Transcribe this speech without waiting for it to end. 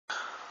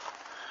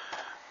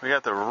We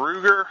got the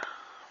Ruger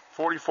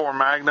 44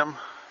 Magnum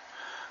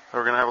that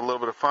we're going to have a little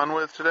bit of fun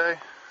with today.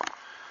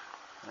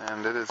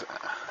 And it is,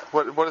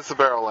 what is the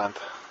barrel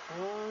length?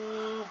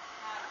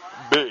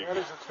 Big. That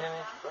is a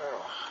 10-inch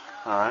barrel.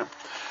 Alright.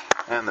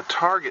 And the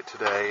target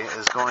today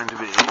is going to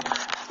be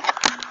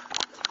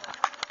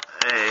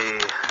a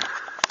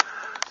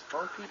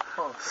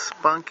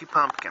spunky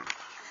pumpkin.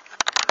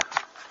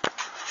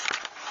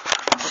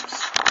 Oops,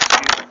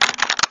 excuse me.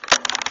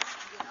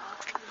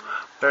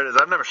 There it is.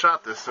 I've never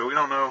shot this, so I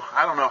don't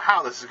know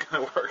how this is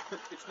going to work.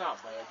 It's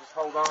not bad. Just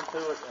hold on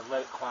to it and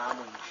let it climb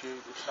when you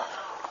shoot. It's not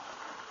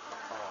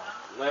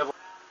level.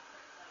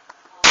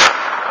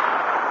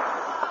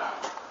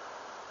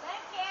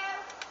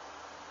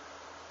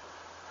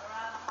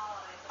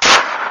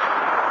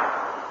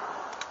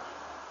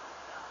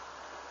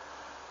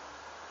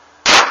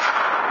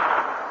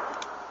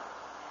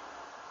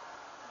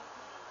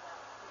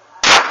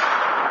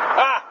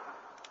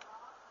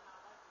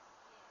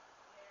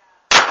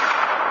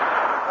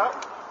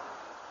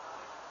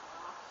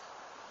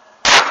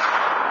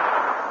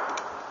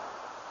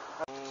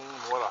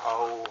 What a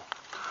hole.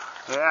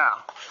 Yeah.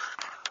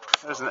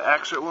 There's an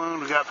exit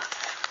wound. We got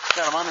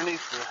them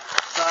underneath the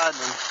side.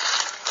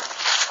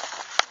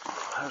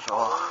 And there's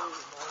all.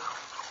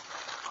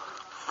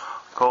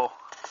 Cool.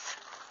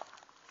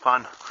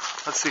 Fun.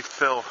 Let's see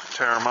Phil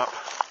tear them up.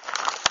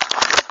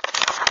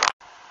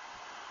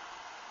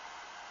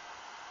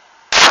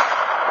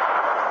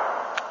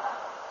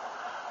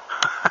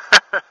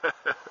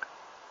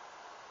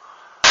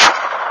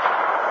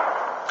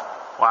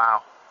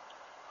 Wow.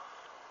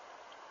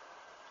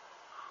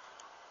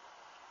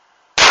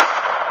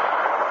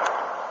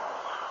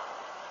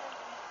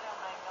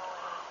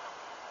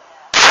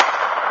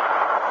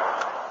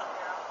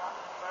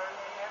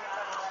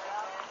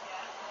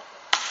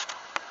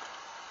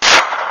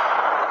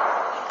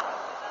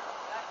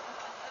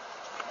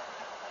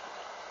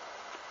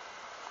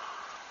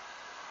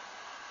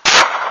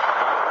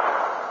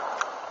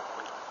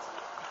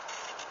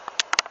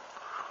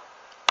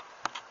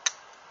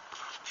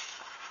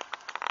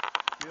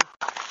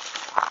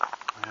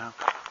 Yeah.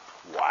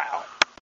 Wow.